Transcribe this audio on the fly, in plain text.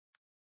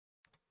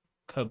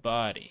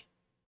Kabaddi.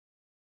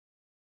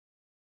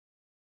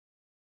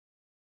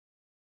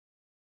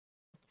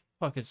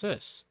 Fuck is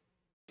this?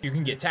 You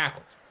can get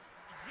tackled.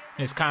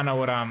 It's kind of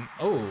what I'm.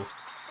 Oh,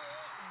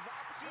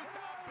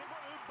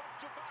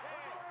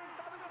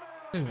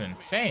 this is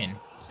insane.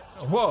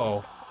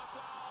 Whoa.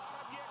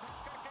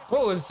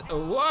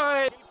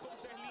 What?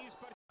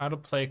 How to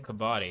play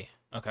Kabaddi?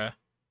 Okay.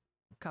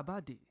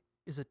 Kabaddi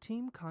is a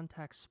team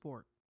contact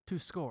sport. To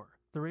score,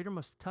 the raider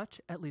must touch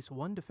at least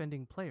one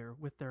defending player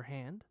with their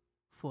hand,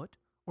 foot,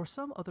 or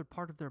some other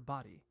part of their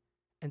body,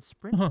 and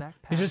sprint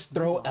back past You just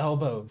throw the ball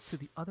elbows to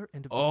the other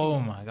end of the Oh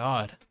field. my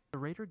god. The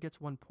raider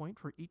gets 1 point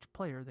for each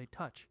player they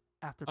touch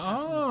after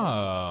passing the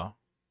ball,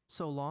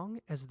 so long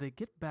as they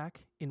get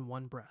back in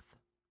one breath.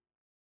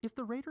 If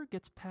the raider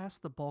gets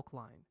past the bulk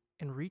line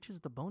and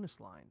reaches the bonus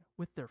line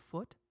with their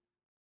foot,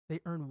 they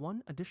earn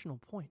 1 additional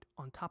point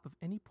on top of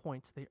any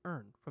points they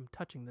earn from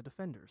touching the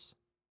defenders.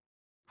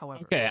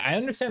 However, Okay, I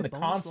understand the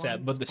bonus line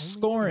concept, but is the only in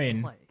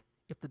scoring, play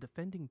if the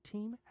defending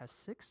team has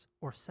 6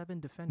 or 7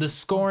 defenders. the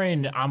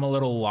scoring, I'm a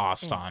little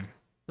lost on.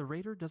 The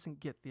raider doesn't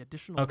get the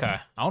additional. Okay,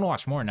 point. I want to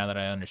watch more now that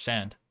I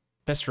understand.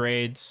 Best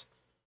raids,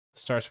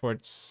 Star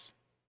Sports,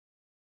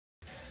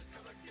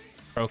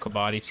 Pro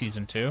Kabaddi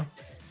Season 2.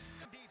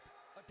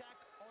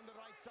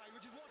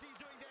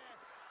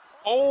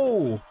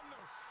 Oh!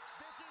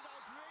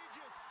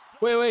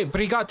 Wait, but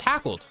he got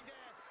tackled.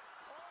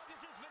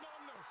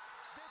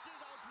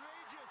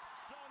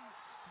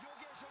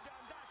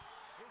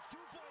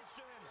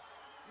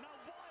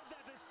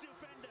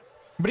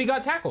 But he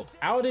got tackled.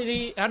 How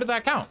did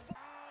that count?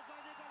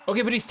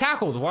 Okay, but he's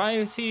tackled. Why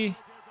is he?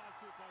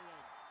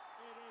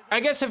 I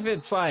guess if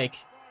it's like,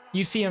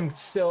 you see him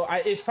still,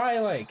 it's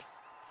probably like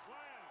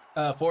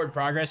forward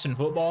progress in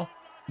football,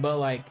 but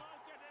like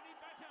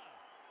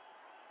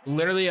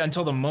literally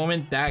until the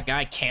moment that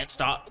guy can't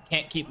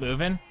keep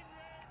moving,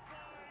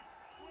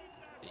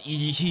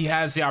 he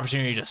has the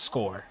opportunity to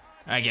score,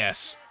 I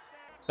guess.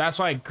 That's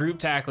why group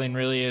tackling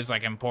really is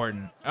like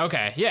important.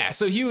 Okay, yeah,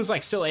 so he was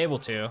like still able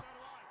to.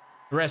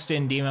 The rest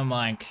didn't deem him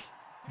like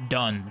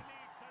done.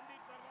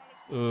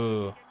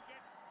 Ooh.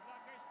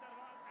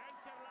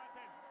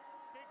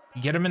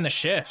 Get him in the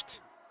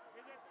shift.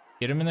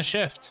 Get him in the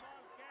shift.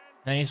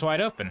 Then he's wide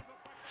open.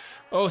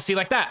 Oh, see,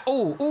 like that.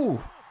 Oh,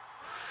 ooh.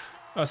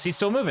 Oh, see,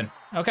 still moving.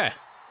 Okay.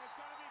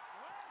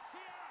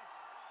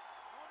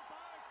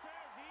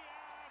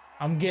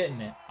 I'm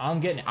getting it.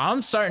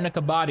 I'm starting a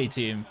Kabaddi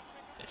team.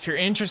 If you're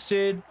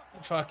interested,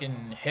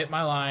 fucking hit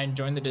my line,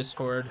 join the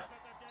Discord.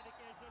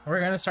 We're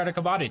gonna start a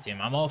Kabaddi team.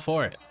 I'm all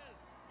for it.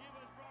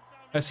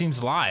 That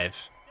seems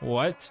live.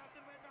 What?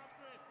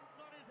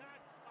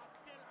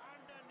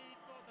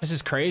 This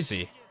is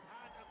crazy.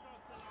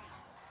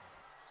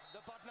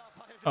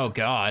 Oh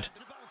God.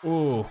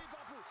 Ooh.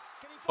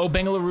 Oh,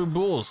 Bengaluru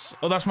Bulls.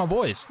 Oh, that's my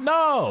boys.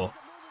 No.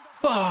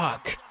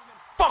 Fuck.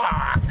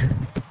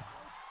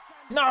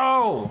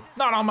 No,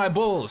 not on my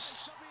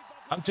Bulls.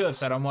 I'm too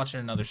upset. I'm watching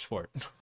another sport.